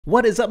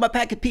What is up, my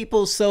packet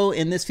people? So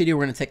in this video,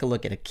 we're going to take a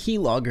look at a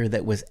keylogger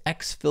that was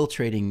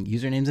exfiltrating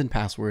usernames and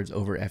passwords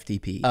over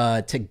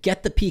FTP. To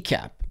get the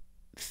pcap,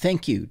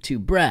 thank you to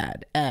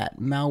Brad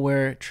at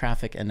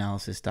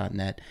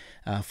malware-traffic-analysis.net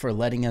for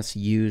letting us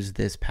use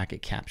this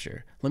packet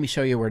capture. Let me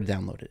show you where to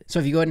download it. So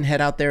if you go ahead and head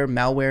out there,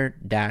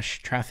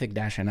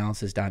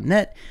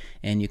 malware-traffic-analysis.net,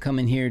 and you come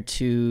in here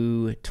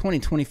to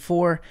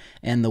 2024,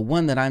 and the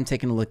one that I'm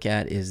taking a look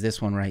at is this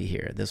one right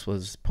here. This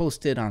was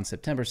posted on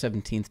September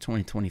 17th,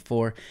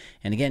 2024.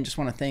 And again, just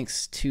want to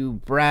thanks to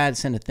Brad,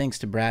 send a thanks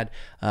to Brad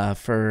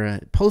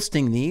for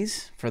posting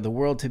these for the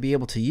world to be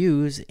able to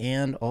use,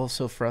 and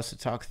also for us to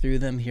talk through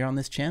them here on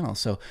this channel.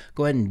 So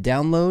go ahead and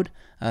download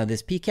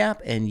this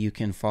pcap and you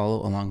can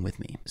follow along with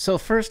me. So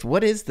first,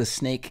 what is the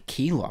Snake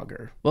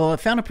Keylogger? Well, I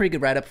found a pretty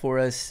good write-up for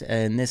us,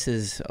 and this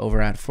is over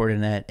at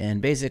Fortinet,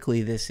 and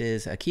basically this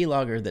is a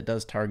keylogger that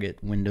does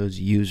target Windows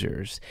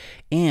users.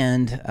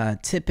 And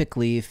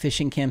typically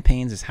phishing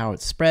campaigns is how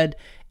it's spread,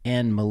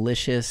 and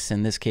malicious.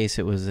 In this case,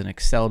 it was an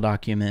Excel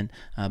document,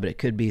 but it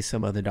could be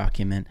some other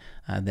document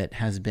that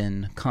has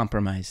been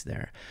compromised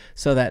there.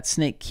 So that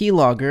Snake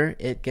Keylogger,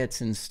 it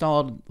gets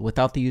installed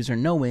without the user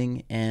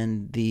knowing,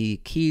 and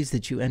the keys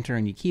that you enter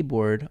on your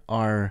keyboard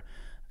are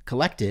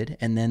collected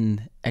and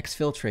then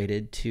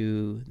exfiltrated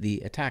to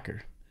the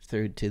attacker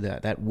through to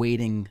that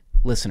waiting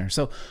listener.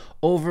 So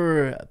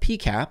over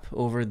pcap,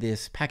 over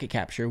this packet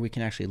capture, we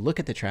can actually look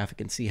at the traffic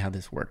and see how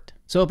this worked.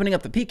 So opening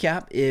up the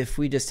pcap, if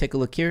we just take a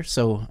look here,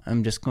 so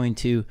I'm just going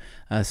to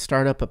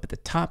start up at the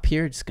top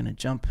here, just going to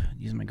jump,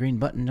 use my green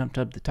button, jump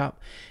up the top,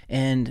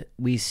 and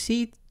we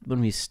see when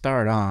we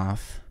start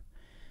off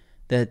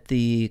that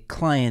the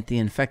client, the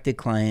infected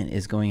client,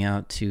 is going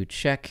out to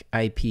check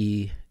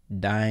IP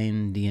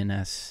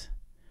dns.org.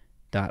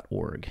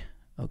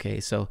 Okay,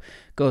 so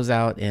goes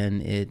out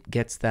and it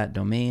gets that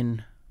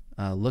domain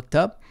looked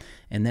up,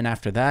 and then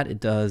after that it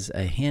does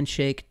a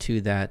handshake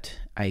to that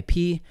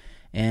IP,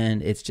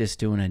 and it's just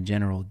doing a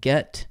general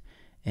get,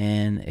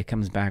 and it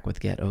comes back with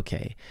get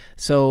okay.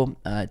 So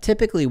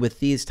typically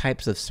with these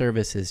types of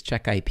services,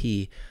 check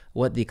IP,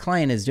 what the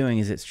client is doing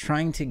is it's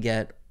trying to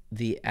get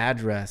the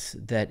address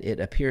that it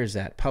appears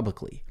at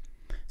publicly.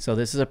 So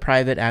this is a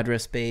private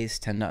address space,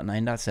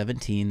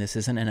 10.9.17. This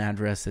isn't an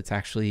address that's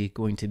actually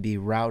going to be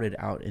routed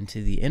out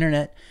into the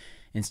internet.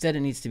 Instead, it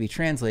needs to be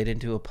translated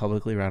into a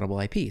publicly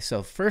routable IP.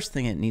 So first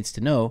thing it needs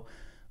to know,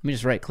 let me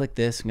just right click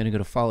this. I'm going to go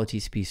to follow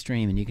TCP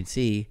stream, and you can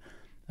see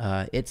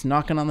it's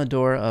knocking on the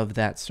door of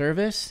that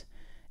service,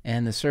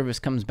 and the service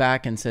comes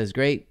back and says,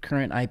 great,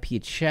 current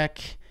IP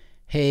check.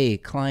 Hey,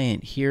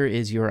 client, here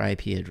is your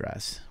IP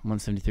address,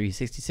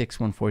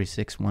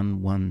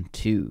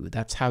 173.66.146.112.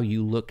 That's how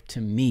you look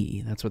to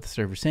me. That's what the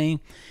server's saying.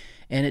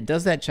 And it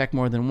does that check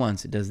more than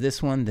once. It does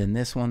this one, then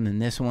this one, then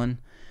this one.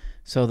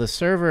 So the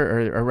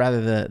server, or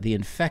rather the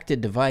infected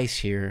device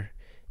here,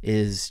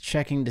 is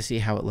checking to see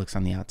how it looks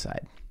on the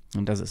outside,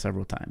 and does it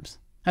several times.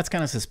 That's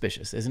kind of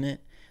suspicious, isn't it?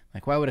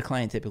 Like, why would a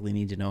client typically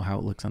need to know how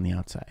it looks on the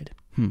outside?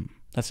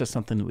 That's just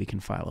something that we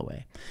can file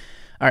away.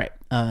 All right,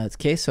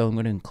 okay, so I'm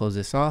going to close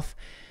this off.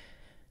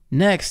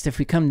 Next, if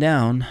we come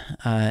down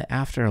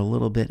after a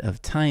little bit of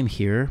time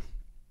here,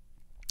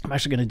 I'm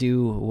actually going to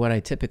do what I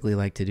typically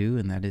like to do,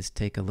 and that is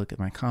take a look at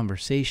my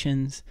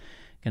conversations.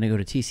 I'm going to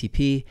go to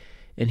TCP.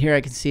 And here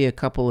I can see a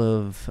couple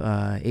of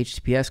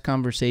HTTPS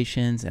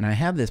conversations, and I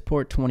have this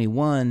port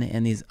 21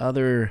 and these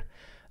other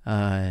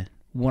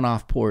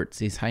one-off ports,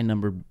 these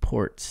high-numbered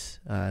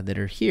ports that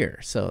are here.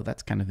 So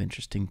that's kind of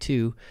interesting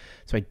too.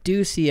 So I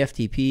do see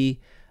FTP,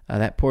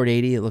 that port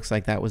 80, it looks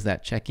like that was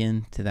that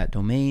check-in to that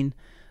domain,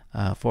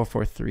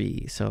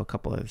 443, so a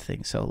couple other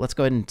things. So let's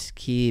go ahead and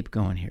keep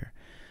going here.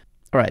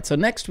 All right, so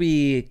next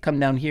we come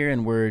down here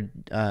and we're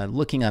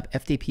looking up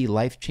FTP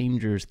Life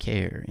Changers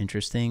Care.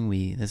 Interesting.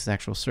 This is the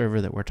actual server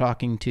that we're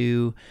talking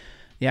to.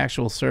 The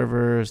actual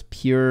server's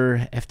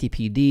pure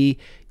FTPD.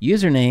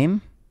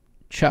 Username,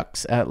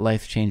 Chucks at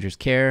Life Changers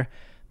Care.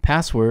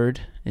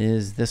 Password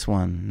is this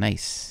one.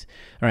 Nice.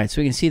 All right,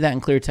 so we can see that in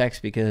clear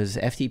text because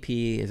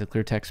FTP is a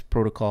clear text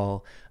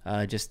protocol.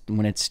 Just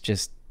when it's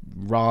just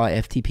raw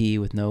FTP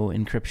with no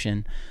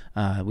encryption,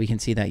 we can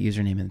see that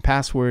username and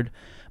password.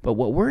 But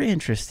what we're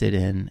interested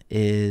in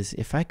is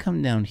if I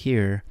come down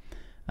here,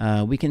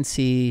 we can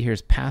see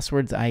here's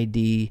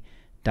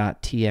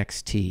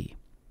passwordsid.txt.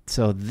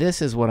 So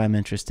this is what I'm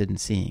interested in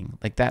seeing,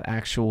 like that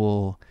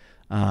actual,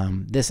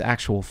 this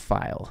actual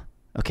file.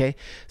 Okay,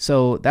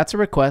 so that's a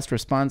request,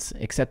 response,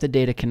 accepted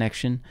data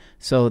connection.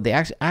 So the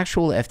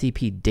actual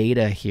FTP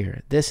data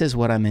here, this is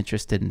what I'm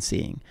interested in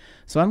seeing.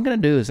 So what I'm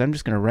going to do is I'm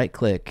just going to right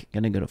click,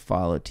 going to go to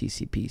follow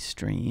TCP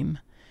stream.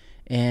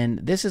 And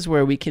this is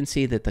where we can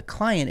see that the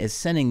client is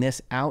sending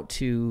this out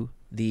to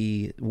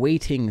the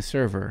waiting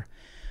server.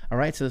 All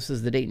right, so this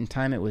is the date and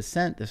time it was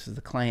sent. This is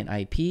the client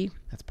IP.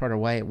 That's part of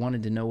why it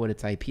wanted to know what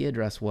its IP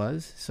address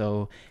was.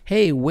 So,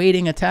 hey,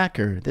 waiting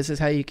attacker, this is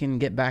how you can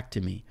get back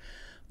to me.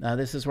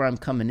 This is where I'm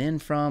coming in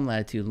from,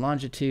 latitude,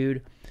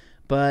 longitude.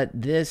 But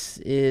this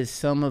is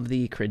some of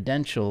the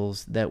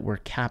credentials that were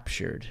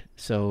captured.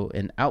 So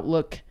in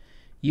Outlook,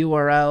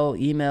 URL,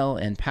 email,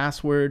 and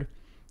password.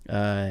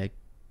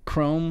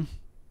 Chrome.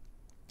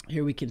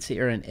 Here we can see,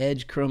 or an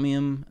Edge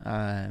Chromium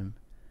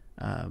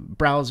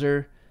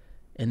browser.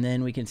 And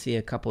then we can see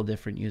a couple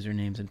different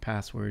usernames and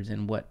passwords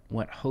and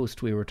what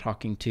host we were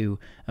talking to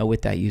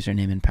with that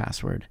username and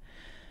password.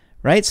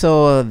 Right,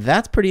 so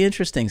that's pretty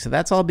interesting. So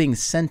that's all being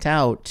sent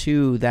out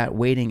to that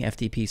waiting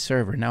FTP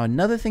server. Now,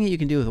 another thing that you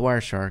can do with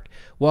Wireshark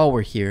while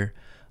we're here,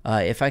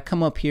 if I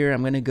come up here,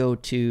 I'm going to go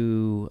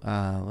to,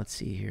 let's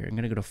see here, I'm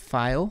going to go to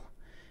File,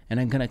 and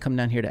I'm going to come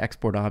down here to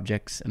Export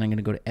Objects, and I'm going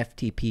to go to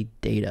FTP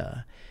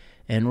Data.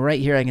 And right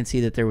here I can see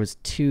that there was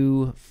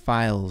 2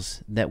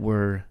 files that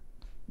were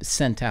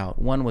sent out.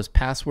 One was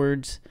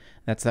passwords,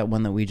 that's that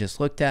one that we just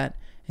looked at,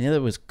 and the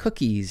other was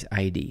cookies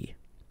ID.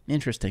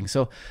 Interesting.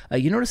 So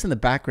you notice in the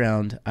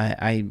background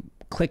I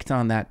clicked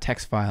on that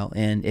text file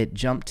and it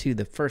jumped to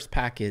the first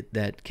packet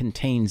that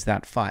contains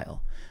that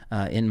file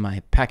in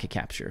my packet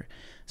capture.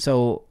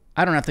 So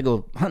I don't have to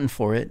go hunting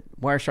for it.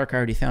 Wireshark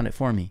already found it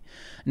for me.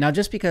 Now,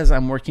 just because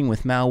I'm working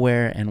with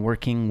malware and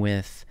working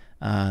with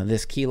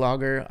this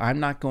keylogger, I'm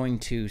not going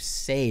to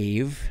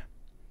save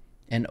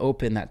and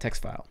open that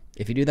text file.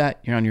 If you do that,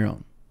 you're on your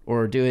own,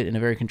 or do it in a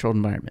very controlled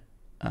environment.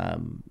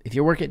 If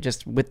you work it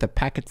just with the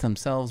packets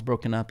themselves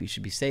broken up, you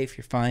should be safe,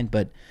 you're fine,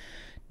 but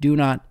do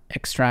not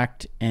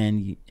extract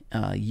and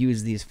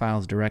use these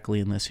files directly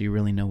unless you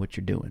really know what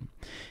you're doing.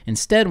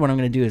 Instead, what I'm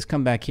going to do is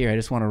come back here. I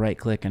just want to right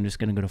click. I'm just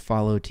going to go to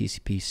Follow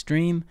TCP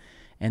Stream,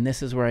 and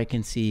this is where I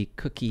can see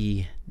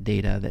cookie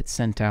data that's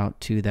sent out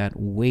to that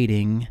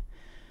waiting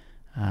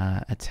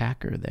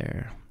attacker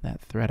there,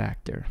 that threat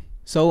actor.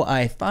 So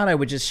I thought I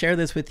would just share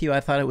this with you. I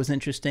thought it was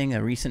interesting,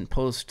 a recent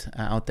post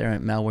out there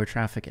at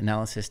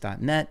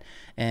malwaretrafficanalysis.net,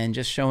 and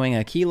just showing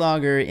a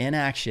keylogger in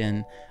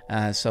action.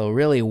 So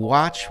really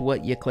watch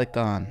what you click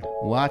on,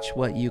 watch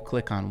what you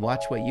click on,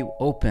 watch what you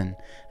open,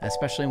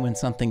 especially when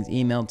something's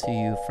emailed to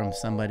you from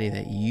somebody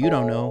that you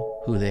don't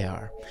know who they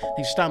are.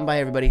 Thanks for stopping by,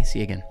 everybody. See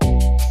you again.